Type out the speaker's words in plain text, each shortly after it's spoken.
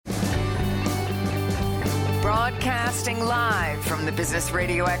Broadcasting live from the Business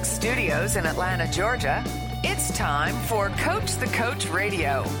Radio X studios in Atlanta, Georgia, it's time for Coach the Coach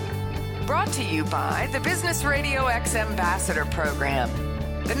Radio. Brought to you by the Business Radio X Ambassador Program,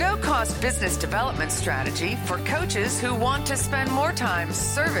 the no-cost business development strategy for coaches who want to spend more time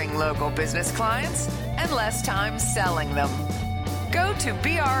serving local business clients and less time selling them. Go to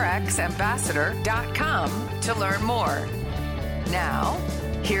brxambassador.com to learn more. Now,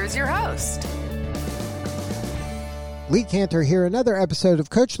 here's your host. Lee Cantor here, another episode of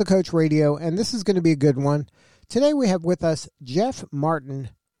Coach the Coach Radio, and this is going to be a good one. Today we have with us Jeff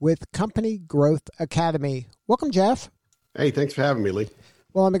Martin with Company Growth Academy. Welcome, Jeff. Hey, thanks for having me, Lee.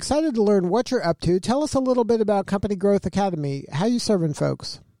 Well, I'm excited to learn what you're up to. Tell us a little bit about Company Growth Academy. How you serving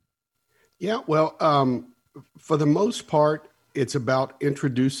folks? Yeah, well, for the most part, it's about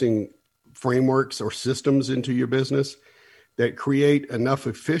introducing frameworks or systems into your business that create enough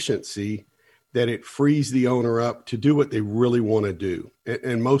efficiency that it frees the owner up to do what they really want to do.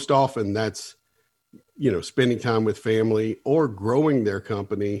 And most often that's, spending time with family or growing their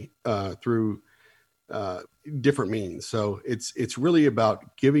company through different means. So it's really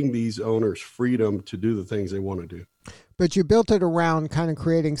about giving these owners freedom to do the things they want to do. But you built it around kind of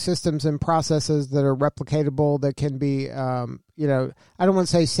creating systems and processes that are replicatable, that can be, I don't want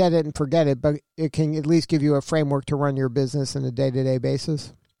to say set it and forget it, but it can at least give you a framework to run your business on a day-to-day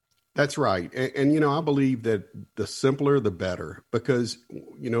basis. That's right. And I believe that the simpler, the better, because,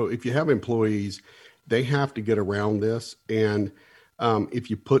 if you have employees, they have to get around this. And if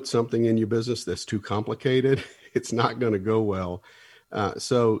you put something in your business that's too complicated, it's not going to go well.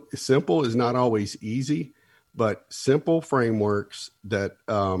 So simple is not always easy, but simple frameworks that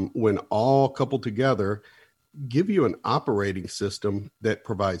when all coupled together, give you an operating system that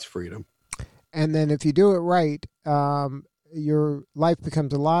provides freedom. And then if you do it right, your life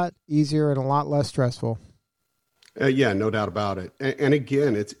becomes a lot easier and a lot less stressful. Yeah, no doubt about it. And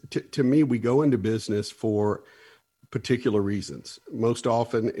again, it's to me, we go into business for particular reasons. Most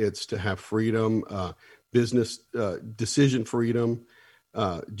often it's to have freedom, business decision freedom,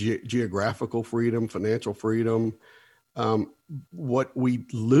 geographical freedom, financial freedom. What we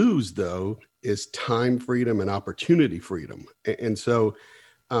lose, though, is time freedom and opportunity freedom. And so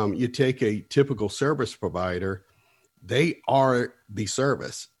you take a typical service provider, they are the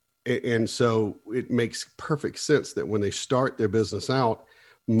service. And so it makes perfect sense that when they start their business out,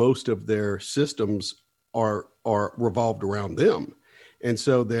 most of their systems are revolved around them. And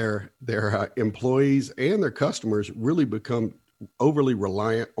so their employees and their customers really become overly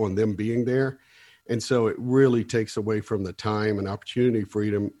reliant on them being there. And so it really takes away from the time and opportunity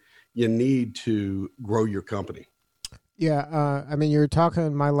freedom you need to grow your company. Yeah, you're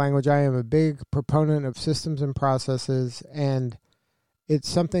talking my language. I am a big proponent of systems and processes, and it's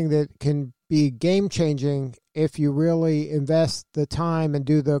something that can be game-changing if you really invest the time and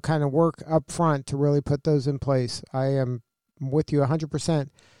do the kind of work up front to really put those in place. I am with you 100%.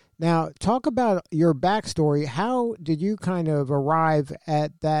 Now, talk about your backstory. How did you kind of arrive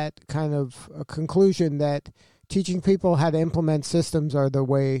at that kind of a conclusion that teaching people how to implement systems are the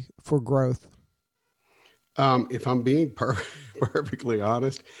way for growth? If I'm being perfectly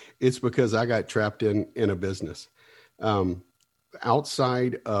honest, it's because I got trapped in a business.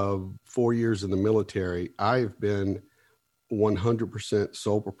 Outside of 4 years in the military, I've been 100%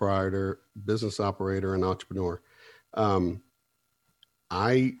 sole proprietor, business operator, and entrepreneur.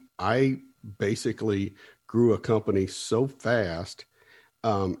 I basically grew a company so fast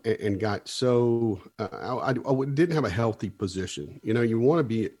and got so I didn't have a healthy position. You want to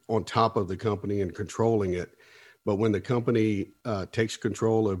be on top of the company and controlling it, but when the company takes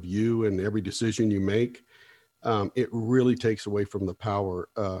control of you and every decision you make, it really takes away from the power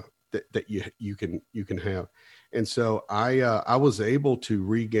that you can have. And so I was able to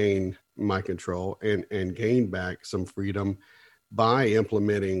regain my control and gain back some freedom by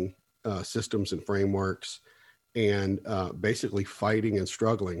implementing systems and frameworks and basically fighting and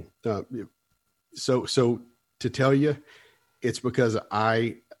struggling. So to tell you, it's because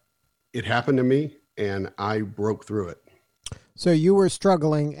it happened to me and I broke through it. So you were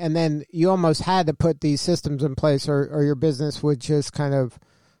struggling, and then you almost had to put these systems in place, or your business would just kind of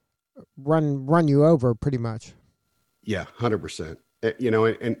run you over pretty much. Yeah, 100%.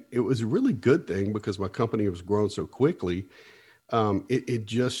 And it was a really good thing because my company was growing so quickly. It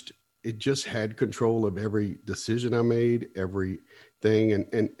just had control of every decision I made, everything.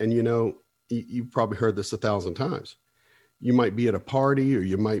 And you've probably heard this 1,000 times. You might be at a party or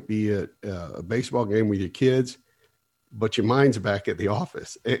you might be at a baseball game with your kids, but your mind's back at the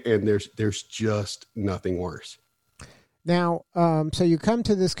office, and there's just nothing worse. Now, so you come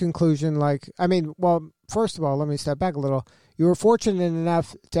to this conclusion, first of all, let me step back a little. You were fortunate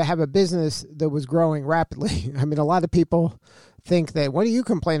enough to have a business that was growing rapidly. I mean, a lot of people think that, what are you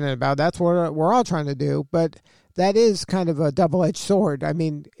complaining about? That's what we're all trying to do. But that is kind of a double-edged sword. I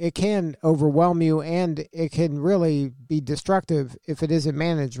mean, it can overwhelm you, and it can really be destructive if it isn't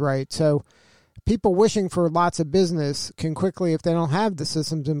managed right. So people wishing for lots of business can quickly, if they don't have the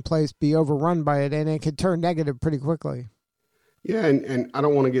systems in place, be overrun by it, and it can turn negative pretty quickly. Yeah, and I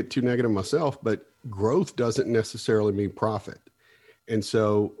don't want to get too negative myself, but growth doesn't necessarily mean profit. And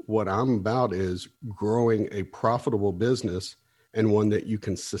so what I'm about is growing a profitable business and one that you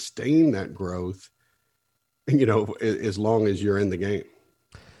can sustain that growth, as long as you're in the game.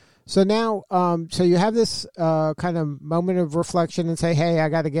 So now, so you have this kind of moment of reflection and say, hey, I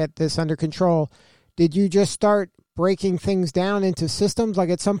got to get this under control. Did you just start breaking things down into systems? Like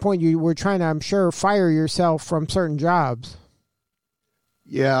at some point you were trying to, I'm sure, fire yourself from certain jobs.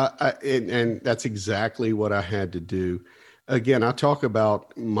 Yeah, and that's exactly what I had to do. Again, I talk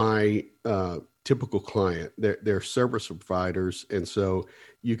about my typical client. They're service providers, and so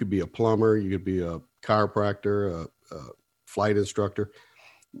you could be a plumber, you could be a chiropractor, a flight instructor.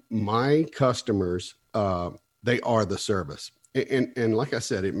 My customers, they are the service. And like I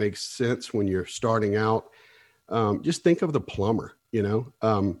said, it makes sense when you're starting out. Just think of the plumber,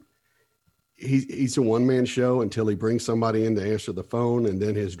 he's a one-man show until he brings somebody in to answer the phone. And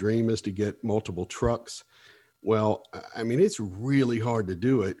then his dream is to get multiple trucks. Well, I mean, it's really hard to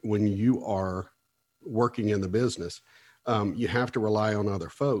do it when you are working in the business. You have to rely on other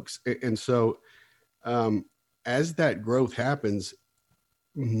folks. And so as that growth happens,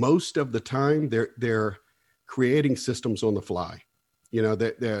 most of the time they're creating systems on the fly.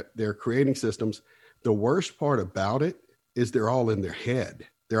 They're creating systems. The worst part about it is they're all in their head.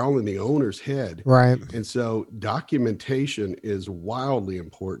 They're all in the owner's head. Right. And so documentation is wildly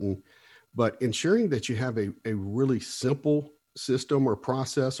important, but ensuring that you have a really simple system or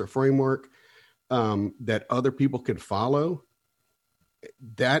process or framework that other people can follow,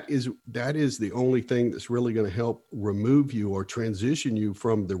 that is the only thing that's really going to help remove you or transition you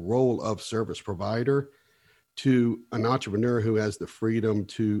from the role of service provider to an entrepreneur who has the freedom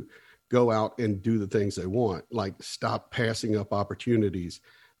to go out and do the things they want, like stop passing up opportunities,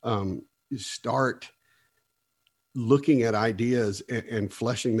 start looking at ideas and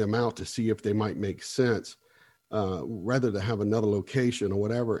fleshing them out to see if they might make sense, rather than have another location or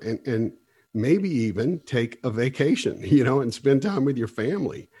whatever. And maybe even take a vacation, and spend time with your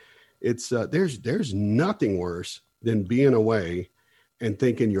family. It's there's nothing worse than being away and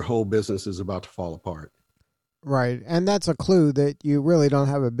thinking your whole business is about to fall apart. Right. And that's a clue that you really don't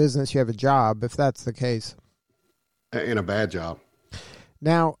have a business, you have a job, if that's the case. And a bad job.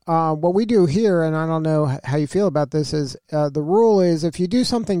 Now, what we do here, and I don't know how you feel about this, is the rule is if you do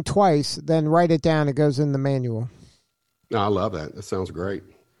something twice, then write it down. It goes in the manual. No, I love that. That sounds great.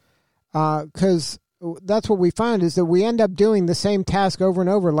 Because that's what we find is that we end up doing the same task over and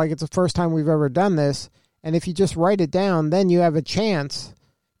over like it's the first time we've ever done this. And if you just write it down, then you have a chance.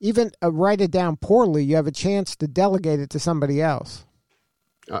 Even write it down poorly, you have a chance to delegate it to somebody else.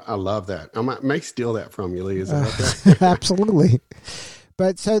 I love that. I may steal that from you, Lee. Is that okay? Absolutely.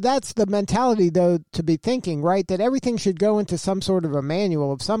 But so that's the mentality, though, to be thinking, right? That everything should go into some sort of a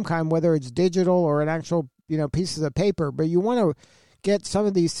manual of some kind, whether it's digital or an actual, pieces of paper. But you want to get some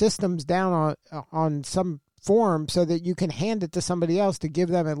of these systems down on some form so that you can hand it to somebody else to give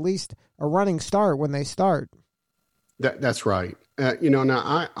them at least a running start when they start. That's right. Now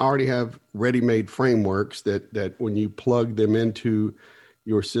I already have ready-made frameworks that when you plug them into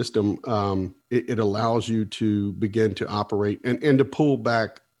your system, it allows you to begin to operate and to pull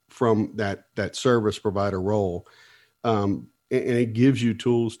back from that service provider role. And it gives you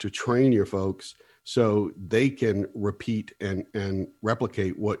tools to train your folks so they can repeat and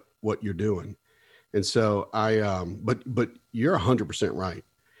replicate what you're doing. And so but you're 100% right.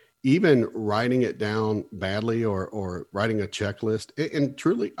 Even writing it down badly or writing a checklist, and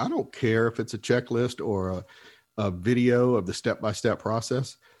truly, I don't care if it's a checklist or a video of the step-by-step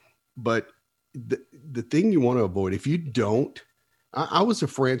process, but the thing you want to avoid, if you don't, I was a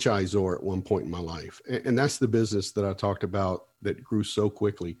franchisor at one point in my life, and that's the business that I talked about that grew so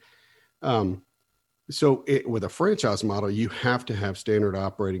quickly. So with a franchise model, you have to have standard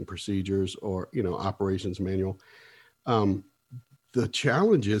operating procedures or, operations manual. The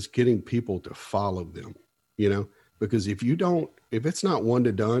challenge is getting people to follow them, because if it's not one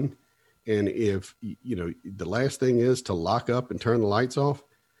to done, and if, the last thing is to lock up and turn the lights off,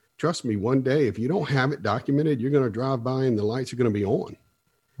 trust me, one day, if you don't have it documented, you're going to drive by and the lights are going to be on.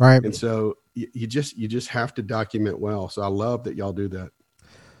 Right. And so you just have to document well. So I love that y'all do that.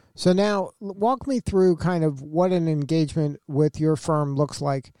 So now walk me through kind of what an engagement with your firm looks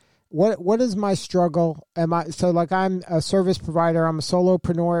like. What is my struggle? I'm a service provider. I'm a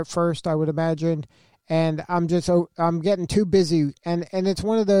solopreneur at first, I would imagine. And I'm getting too busy. And it's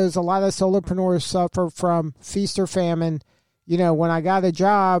one of those, a lot of solopreneurs suffer from feast or famine. When I got a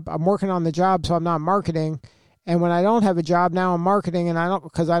job, I'm working on the job, so I'm not marketing. And when I don't have a job, now I'm marketing, and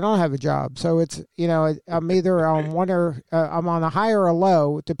because I don't have a job. So it's, I'm either on one or I'm on a high or a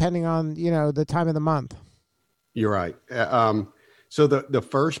low, depending on, the time of the month. You're right. So the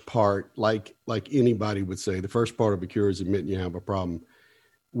first part, like anybody would say, the first part of a cure is admitting you have a problem.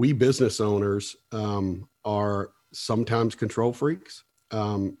 We business owners are sometimes control freaks.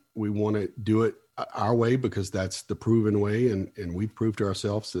 We want to do it our way because that's the proven way, and we prove to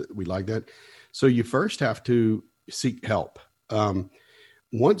ourselves that we like that. So you first have to seek help.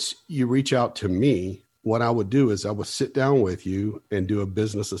 Once you reach out to me, what I would do is I would sit down with you and do a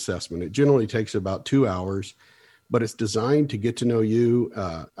business assessment. It generally takes about 2 hours, but it's designed to get to know you.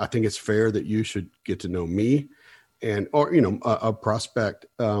 I think it's fair that you should get to know me, or a prospect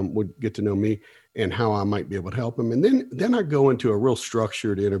would get to know me and how I might be able to help them. And then I go into a real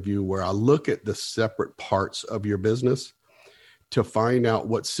structured interview where I look at the separate parts of your business to find out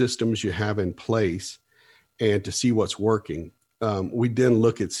what systems you have in place and to see what's working. We then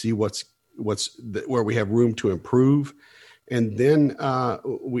look at see where we have room to improve. And then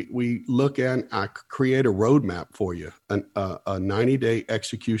we look at, I create a roadmap for you, a 90-day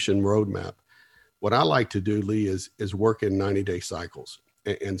execution roadmap. What I like to do, Lee, is work in 90-day cycles.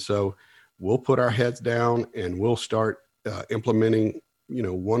 And so we'll put our heads down and we'll start implementing,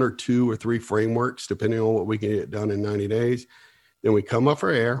 1 or 2 or 3 frameworks, depending on what we can get done in 90 days. Then we come up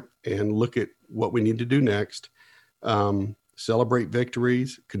for air and look at what we need to do next, celebrate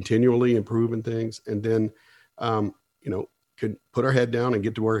victories, continually improving things, and then, could put our head down and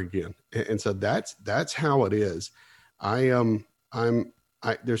get to work again. And so that's how it is.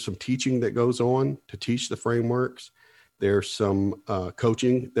 There's some teaching that goes on to teach the frameworks. There's some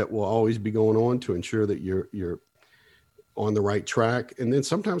coaching that will always be going on to ensure that you're on the right track. And then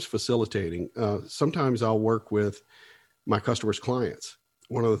sometimes facilitating. Sometimes I'll work with my customers' clients.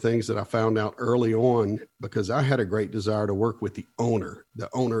 One of the things that I found out early on, because I had a great desire to work with the owner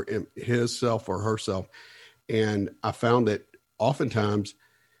himself or herself. And I found that oftentimes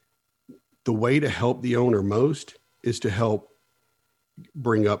the way to help the owner most is to help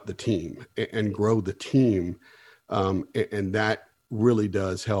bring up the team and grow the team. And that really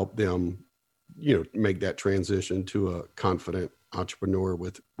does help them, make that transition to a confident entrepreneur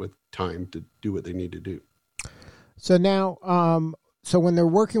with time to do what they need to do. So now, so when they're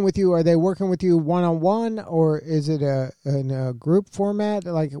working with you, are they working with you one-on-one, or is it in a group format?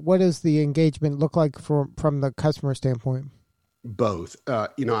 Like, what does the engagement look like from the customer standpoint? Both.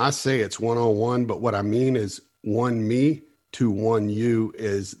 I say it's one-on-one, but what I mean is one me to one you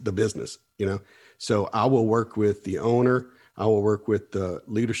is the business, So I will work with the owner. I will work with the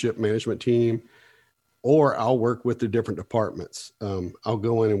leadership management team, or I'll work with the different departments. I'll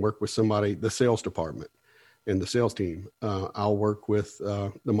go in and work with somebody, the sales department and the sales team. I'll work with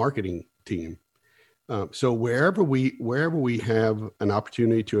the marketing team. So wherever we have an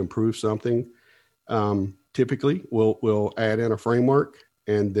opportunity to improve something, typically we'll add in a framework,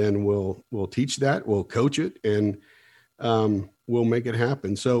 and then we'll teach that, we'll coach it, and we'll make it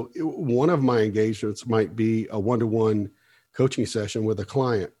happen. So one of my engagements might be a one-to-one coaching session with a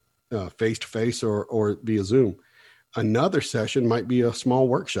client, face-to-face or via Zoom. Another session might be a small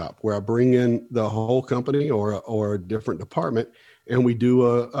workshop where I bring in the whole company or a different department, and we do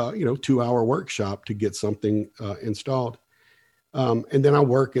a 2-hour workshop to get something installed. And then I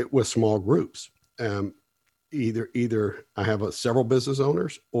work it with small groups. Either I have several business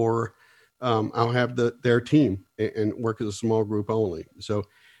owners, or I'll have their team and work as a small group only. So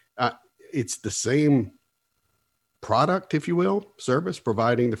it's the same product, if you will, service,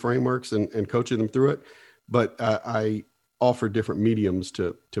 providing the frameworks and coaching them through it. But I offer different mediums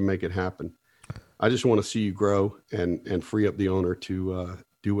to make it happen. I just want to see you grow and free up the owner to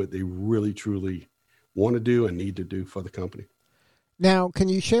do what they really, truly want to do and need to do for the company. Now, can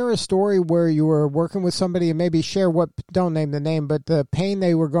you share a story where you were working with somebody, and maybe share don't name the name, but the pain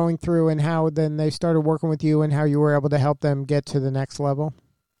they were going through and how then they started working with you and how you were able to help them get to the next level?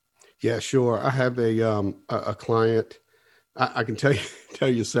 Yeah, sure. I have a client. I can tell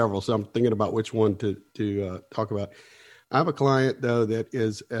you several, so I'm thinking about which one to talk about. I have a client, though,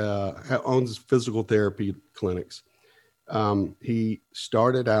 that owns physical therapy clinics. He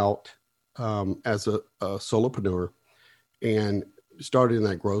started out as a solopreneur and started in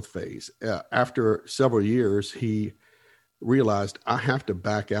that growth phase. After several years, he realized I have to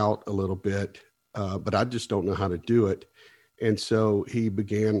back out a little bit, but I just don't know how to do it. And so he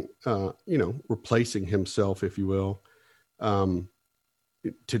began, replacing himself, if you will.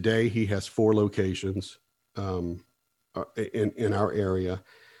 Today, he has 4 locations in our area.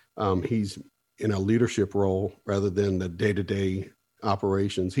 He's in a leadership role rather than the day-to-day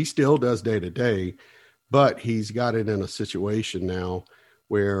operations. He still does day-to-day, but he's got it in a situation now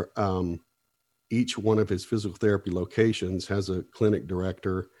where each one of his physical therapy locations has a clinic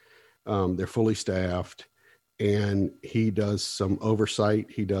director. They're fully staffed, and he does some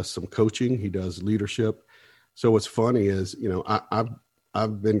oversight. He does some coaching. He does leadership. So what's funny is,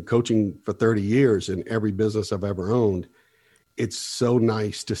 I've been coaching for 30 years in every business I've ever owned. It's so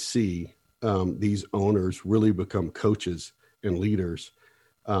nice to see these owners really become coaches and leaders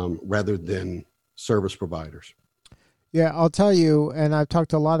rather than service providers. Yeah, I'll tell you, and I've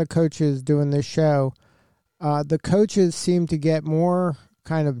talked to a lot of coaches doing this show, the coaches seem to get more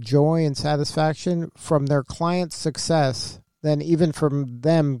kind of joy and satisfaction from their client's success than even from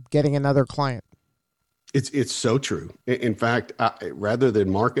them getting another client. It's so true. In fact, rather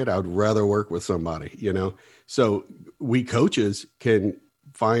than market, I would rather work with somebody, So we coaches can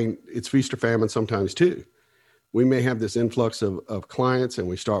find it's feast or famine sometimes too. We may have this influx of clients and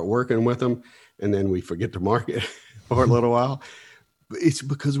we start working with them and then we forget to market for a little while. It's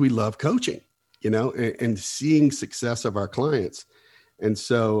because we love coaching, and seeing success of our clients. And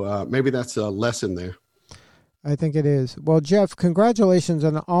so maybe that's a lesson there. I think it is. Well, Jeff, congratulations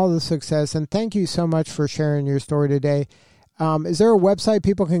on all the success, and thank you so much for sharing your story today. Is there a website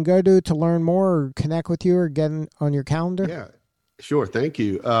people can go to learn more or connect with you or get on your calendar? Yeah, sure. Thank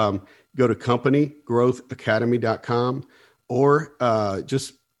you. Go to companygrowthacademy.com or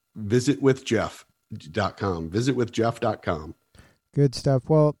just visitwithjeff.com. Visitwithjeff.com. Good stuff.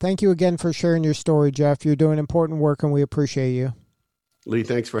 Well, thank you again for sharing your story, Jeff. You're doing important work, and we appreciate you. Lee,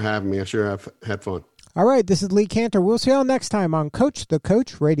 thanks for having me. I sure have had fun. All right, this is Lee Cantor. We'll see y'all next time on Coach the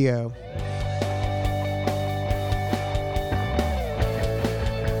Coach Radio.